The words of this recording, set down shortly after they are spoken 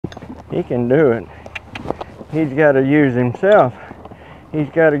He can do it. He's got to use himself. He's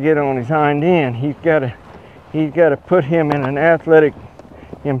got to get on his hind end. He's got to put him in an athletic,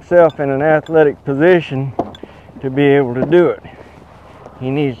 himself in an athletic position to be able to do it. He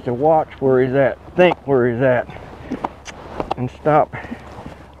needs to watch where he's at, think where he's at, and stop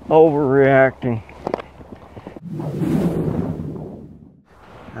overreacting.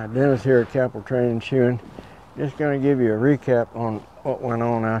 Dennis here at Cappel Training and Shoeing. Just going to give you a recap on what went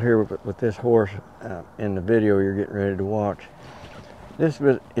on out here with this horse in the video you're getting ready to watch. This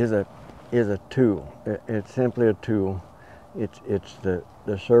is a tool. It's simply a tool. It's the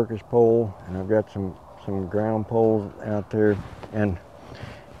circus pole, and I've got some ground poles out there. And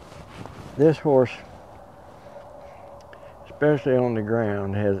this horse, especially on the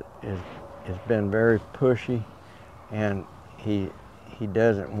ground, has been very pushy, and he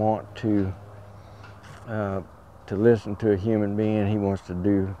doesn't want to listen to a human being. He wants to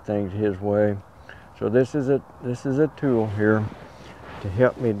do things his way. So this is a tool here to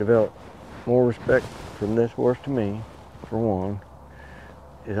help me develop more respect from this horse to me, for one.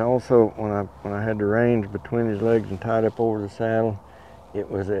 It also, when I had the reins between his legs and tied up over the saddle, it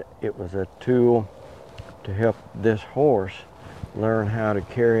was a tool to help this horse learn how to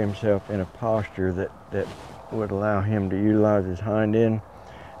carry himself in a posture that would allow him to utilize his hind end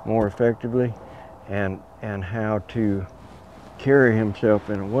more effectively, and how to carry himself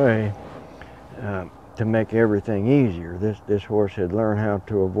in a way to make everything easier. This horse had learned how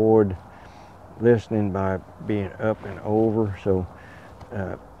to avoid listening by being up and over. So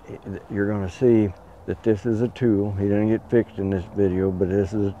you're going to see that this is a tool. He didn't get fixed in this video, but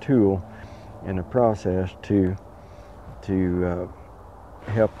this is a tool in the process to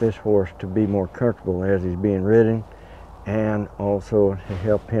help this horse to be more comfortable as he's being ridden, and also to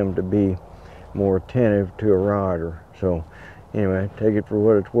help him to be more attentive to a rider. So anyway, take it for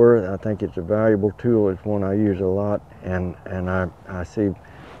what it's worth. I think it's a valuable tool. It's one I use a lot, and I see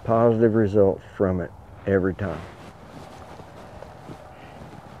positive results from it every time.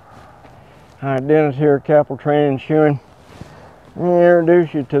 Hi, Dennis here at Cappel Training and Shoeing. I'm going to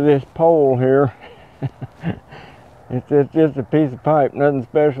introduce you to this pole here. It's just a piece of pipe, nothing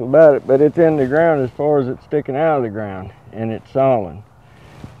special about it, but it's in the ground as far as it's sticking out of the ground, and it's solid.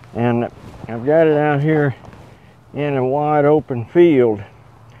 And I've got it out here in a wide open field.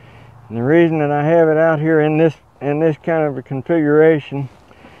 And the reason that I have it out here in this kind of a configuration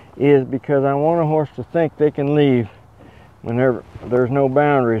is because I want a horse to think they can leave whenever there's no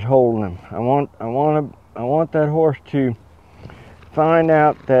boundaries holding them. I want that horse to find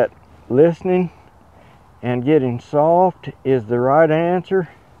out that listening and getting soft is the right answer.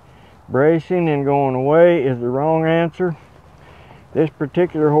 Bracing and going away is the wrong answer. This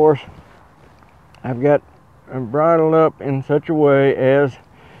particular horse, I've got bridled up in such a way as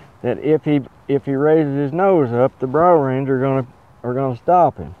that if he raises his nose up, the bridle reins are gonna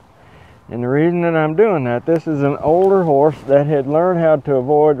stop him. And the reason that I'm doing that, this is an older horse that had learned how to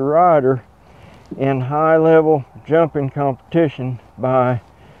avoid the rider in high-level jumping competition by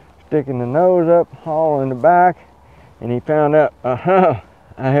sticking the nose up, hauling the back, and he found out, I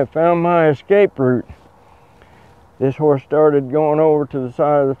have found my escape route. This horse started going over to the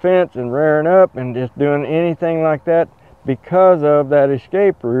side of the fence and rearing up and just doing anything like that because of that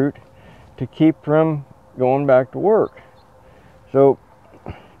escape route to keep from going back to work. So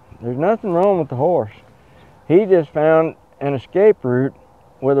there's nothing wrong with the horse. He just found an escape route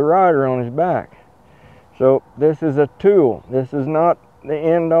with a rider on his back. So this is a tool. This is not the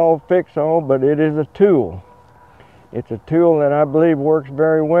end-all, fix-all, but it is a tool. It's a tool that I believe works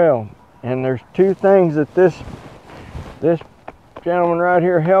very well. And there's two things that this gentleman right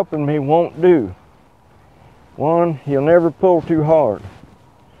here helping me won't do. One, he'll never pull too hard.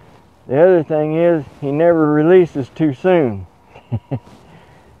 The other thing is he never releases too soon.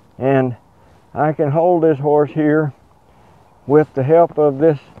 And I can hold this horse here with the help of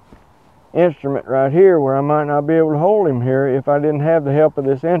this instrument right here, where I might not be able to hold him here if I didn't have the help of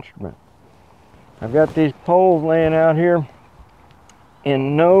this instrument. I've got these poles laying out here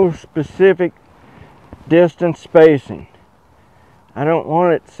in no specific distance spacing. I don't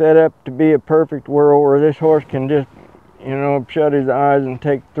want it set up to be a perfect whirl where this horse can just, you know, shut his eyes and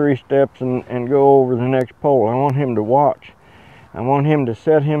take 3 steps and go over the next pole. I want him to watch. I want him to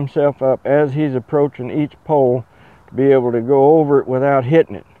set himself up as he's approaching each pole to be able to go over it without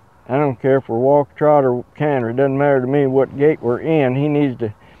hitting it. I don't care if we're walk, trot, or canter. It doesn't matter to me what gait we're in. He needs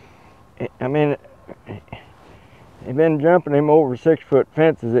to, I mean, they've been jumping him over 6-foot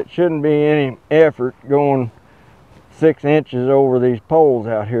fences. It shouldn't be any effort going 6 inches over these poles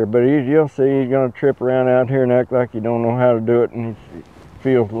out here, but you'll see he's going to trip around out here and act like he don't know how to do it, and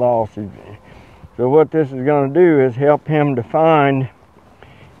feels lost. So what this is going to do is help him to find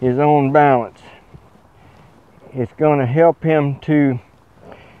his own balance. It's going to help him to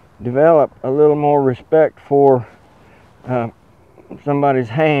develop a little more respect for somebody's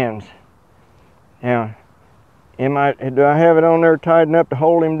hands. Now, do I have it on there tightened up to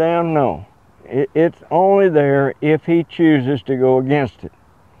hold him down? No. It's only there if he chooses to go against it.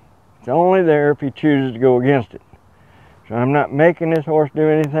 It's only there if he chooses to go against it. So I'm not making this horse do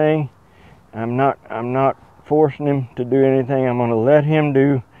anything. I'm not forcing him to do anything. I'm going to let him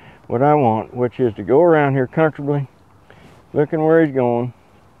do what I want, which is to go around here comfortably, looking where he's going,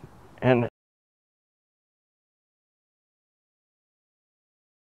 and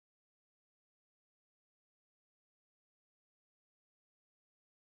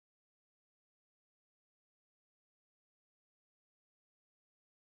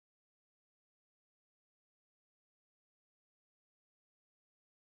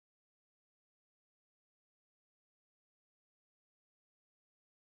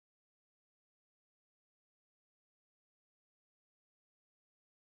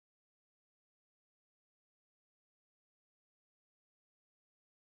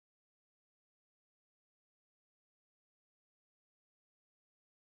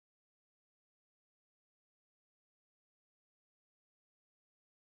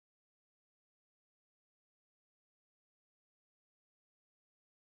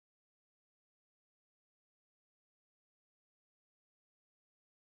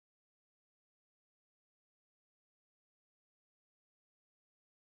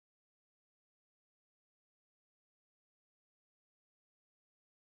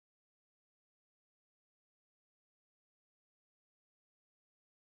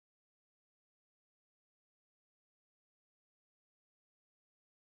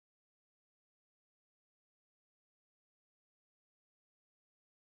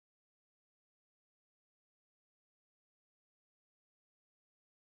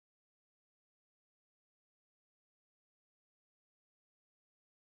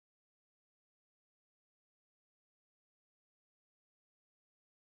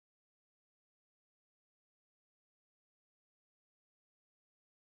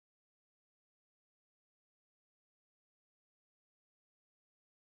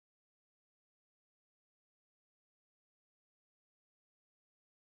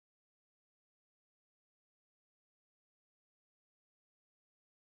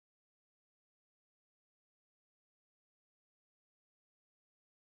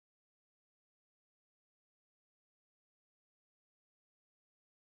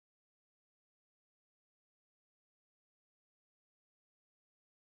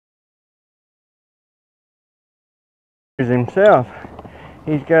himself,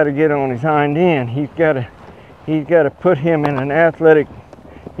 he's got to get on his hind end. He's got to put him in an athletic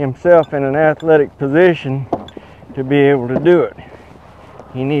position to be able to do it.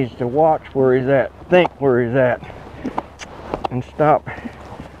 He needs to watch where he's at, think where he's at, and stop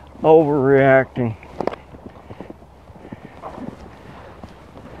overreacting.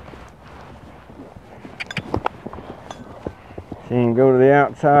 So you can go to the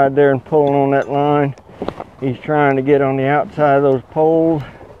outside there and pulling on that line. He's trying to get on the outside of those poles.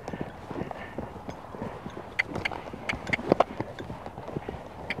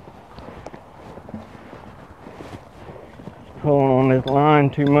 He's pulling on this line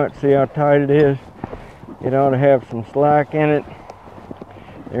too much. See how tight it is? It ought to have some slack in it.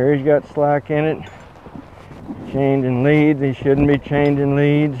 There, he's got slack in it. Changing leads. He shouldn't be changing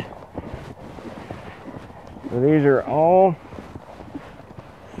leads. So these are all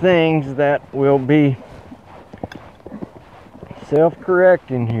things that will be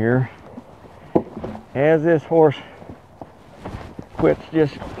self-correcting here as this horse quits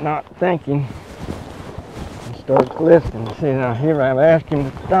just not thinking and starts listening. See, now here I've asked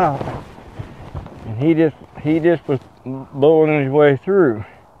him to stop, and he just was blowing his way through.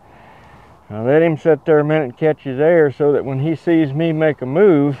 Now let him sit there a minute and catch his air, so that when he sees me make a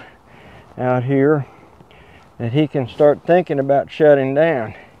move out here, that he can start thinking about shutting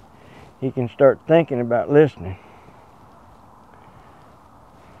down. He can start thinking about listening.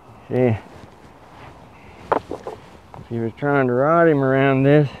 See, if you was trying to ride him around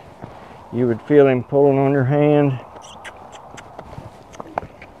this, you would feel him pulling on your hand.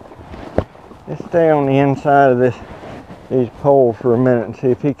 Just stay on the inside of these poles for a minute and see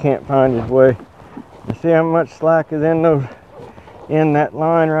if he can't find his way. You see how much slack is in that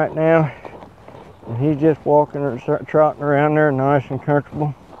line right now? And he's just walking or trotting around there nice and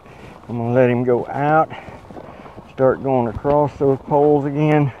comfortable. I'm going to let him go out, start going across those poles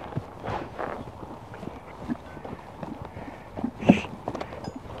again.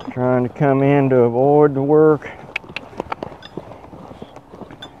 trying to come in to avoid the work.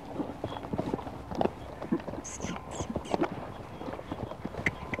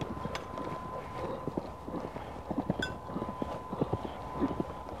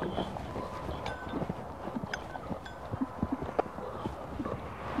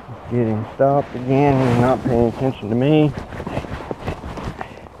 Getting stopped again. He's not paying attention to me.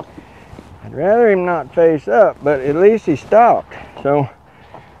 I'd rather him not face up, but at least he stopped. So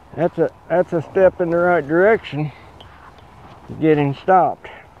that's a step in the right direction to get him stopped.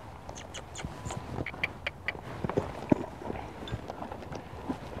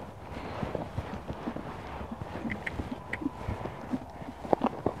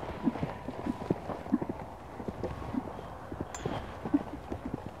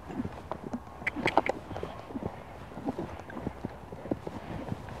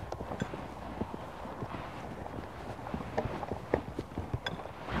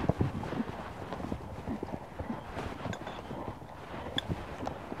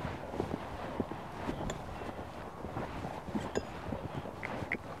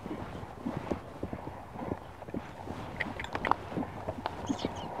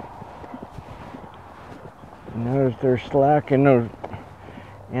 Notice they're slack in those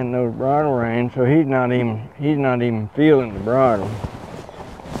bridle reins, so he's not even feeling the bridle.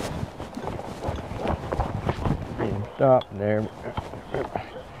 He stopped there.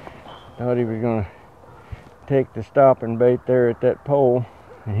 Thought he was gonna take the stopping bait there at that pole,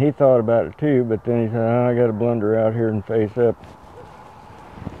 and he thought about it too. But then he said, "Oh, I got to blunder out here and face up."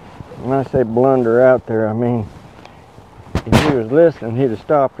 When I say blunder out there, I mean if he was listening, he'd have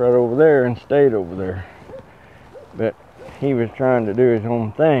stopped right over there and stayed over there. But he was trying to do his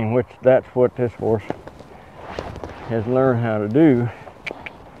own thing, which that's what this horse has learned how to do,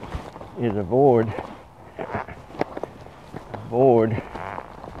 is avoid.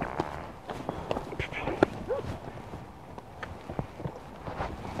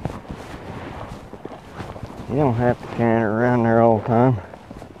 You don't have to canter around there all the time.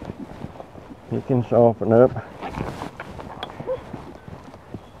 You can soften up.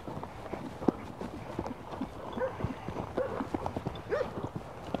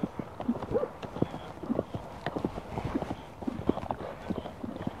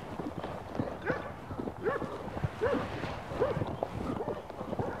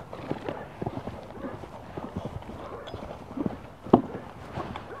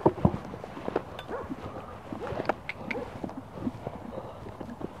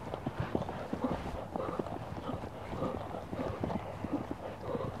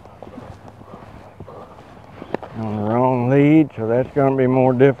 On the wrong lead, so that's going to be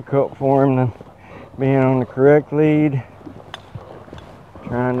more difficult for him than being on the correct lead.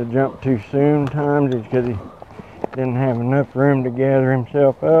 Trying to jump too soon times is because he didn't have enough room to gather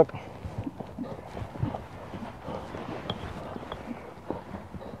himself up.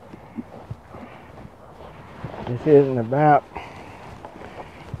 This isn't about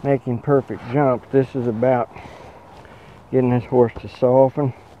making perfect jumps. This is about getting this horse to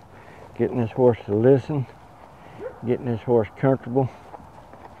soften, getting this horse to listen, getting this horse comfortable.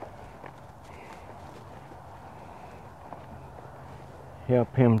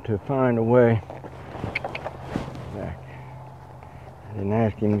 Help him to find a way back. I didn't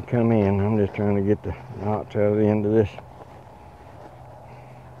ask him to come in. I'm just trying to get the knots out of the end of this.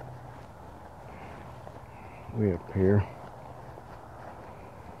 Way up here.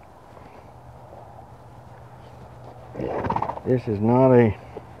 This is not a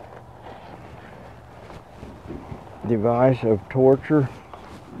device of torture.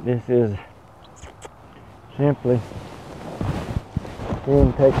 This is simply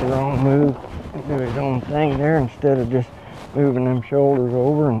him take the wrong move and do his own thing there instead of just moving them shoulders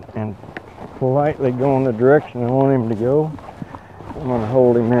over and politely going the direction I want him to go. I'm going to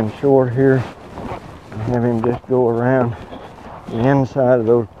hold him in short here and have him just go around the inside of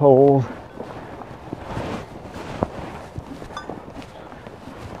those poles.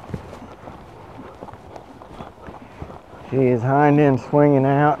 See his hind end swinging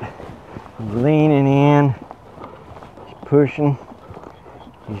out, he's leaning in, he's pushing,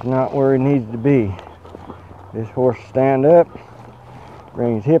 he's not where he needs to be. This horse stand up,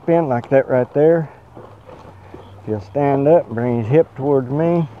 bring his hip in like that right there. He'll stand up, bring his hip towards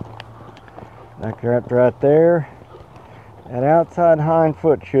me, like right there. That outside hind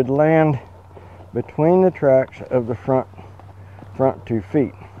foot should land between the tracks of the front 2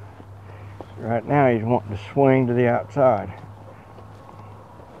 feet. Right now he's wanting to swing to the outside,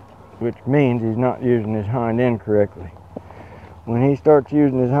 which means he's not using his hind end correctly. When he starts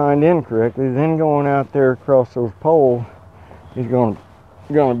using his hind end correctly, then going out there across those poles, he's going to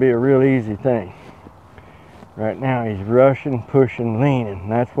going to be a real easy thing. Right now he's rushing, pushing, leaning.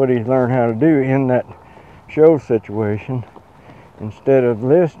 That's what he's learned how to do in that show situation. Instead of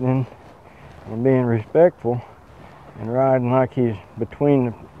listening and being respectful and riding like he's between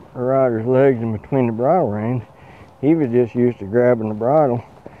the rider's legs and between the bridle reins, he was just used to grabbing the bridle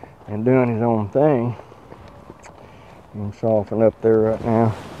and doing his own thing. I'm soften up there right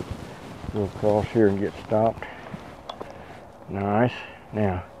now. Go across here and get stopped. Nice.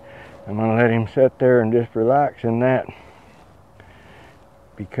 Now, I'm going to let him sit there and just relax in that.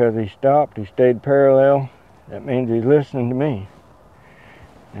 Because he stopped, he stayed parallel. That means he's listening to me.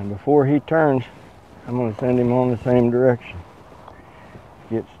 And before he turns, I'm going to send him on the same direction.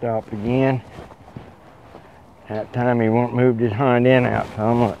 Get stopped again. That time he won't move his hind end out, so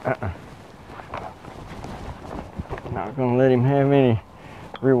I'm going to, not going to let him have any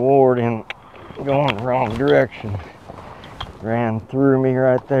reward in going the wrong direction. Ran through me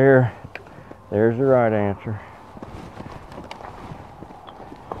right there. There's the right answer.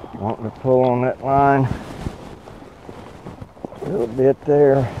 Wanting to pull on that line a little bit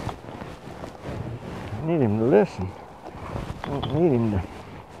there. I need him to listen. I don't need him to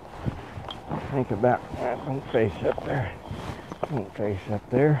think about that. Don't face up there. Don't face up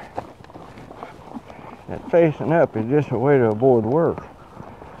there. That facing up is just a way to avoid work.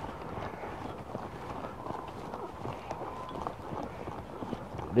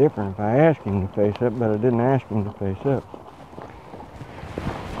 Different if I asked him to face up, but I didn't ask him to face up.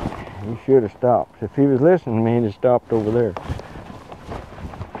 He should have stopped. If he was listening to me, he'd have stopped over there.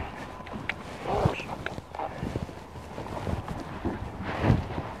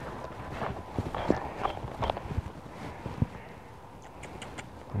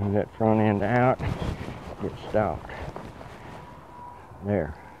 Move that front end out, get stopped.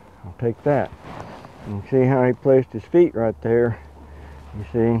 There. I'll take that. You can see how he placed his feet right there. You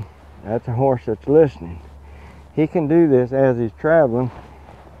see, that's a horse that's listening. He can do this as he's traveling.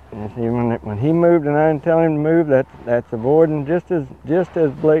 And see, when he moved and I didn't tell him to move, that's avoiding just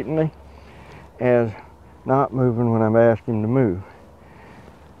as blatantly as not moving when I've asked him to move.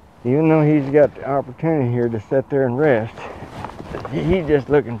 Even though he's got the opportunity here to sit there and rest, he's just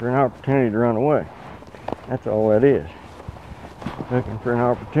looking for an opportunity to run away. That's all that is. Looking for an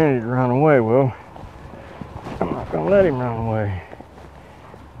opportunity to run away. Well, I'm not going to let him run away.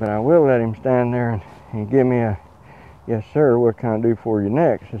 But I will let him stand there and give me a, yes sir, what can I do for you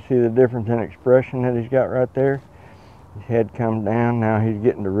next? You see the difference in expression that he's got right there? His head comes down, now he's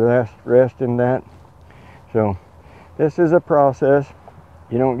getting to rest in that. So this is a process.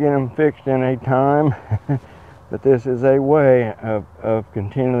 You don't get them fixed in a time, but this is a way of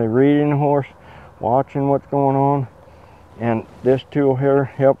continually reading the horse, watching what's going on. And this tool here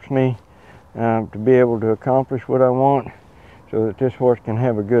helps me to be able to accomplish what I want, so that this horse can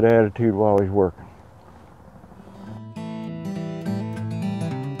have a good attitude while he's working.